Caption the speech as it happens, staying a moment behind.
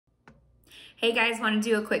Hey guys, want to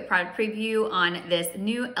do a quick product preview on this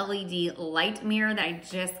new LED light mirror that I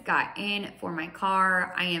just got in for my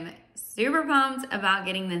car. I am super pumped about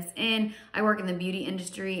getting this in. I work in the beauty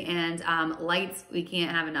industry and lights, we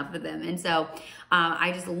can't have enough of them. And so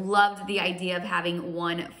I just loved the idea of having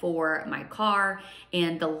one for my car,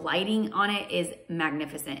 and the lighting on it is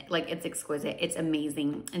magnificent. Like, it's exquisite, it's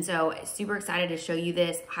amazing. And so super excited to show you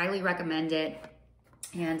this, highly recommend it.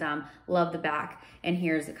 And love the back. And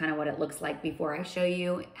here's kind of what it looks like before I show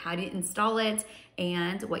you how to install it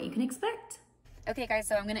and what you can expect. Okay guys,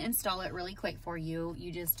 so I'm gonna install it really quick for you.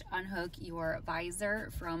 You just unhook your visor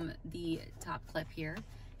from the top clip here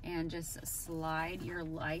and just slide your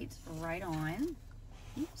light right on.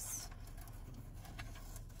 Oops.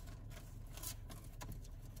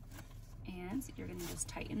 And you're gonna just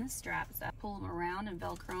tighten the straps up, pull them around and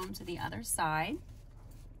Velcro them to the other side.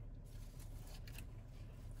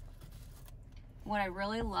 What I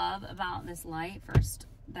really love about this light, first,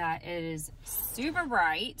 that it is super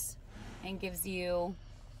bright and gives you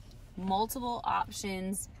multiple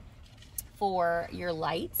options for your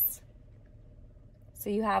lights. So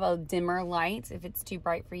you have a dimmer light if it's too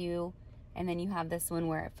bright for you, and then you have this one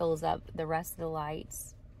where it fills up the rest of the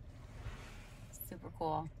lights. Super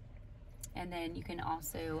cool. And then you can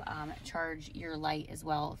also charge your light as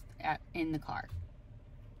well in the car.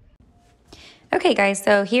 Okay guys,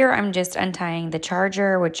 so here I'm just untying the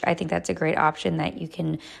charger, which I think that's a great option that you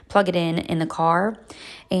can plug it in the car.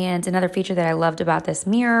 And another feature that I loved about this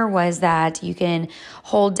mirror was that you can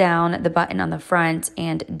hold down the button on the front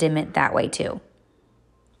and dim it that way too.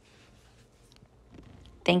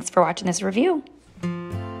 Thanks for watching this review.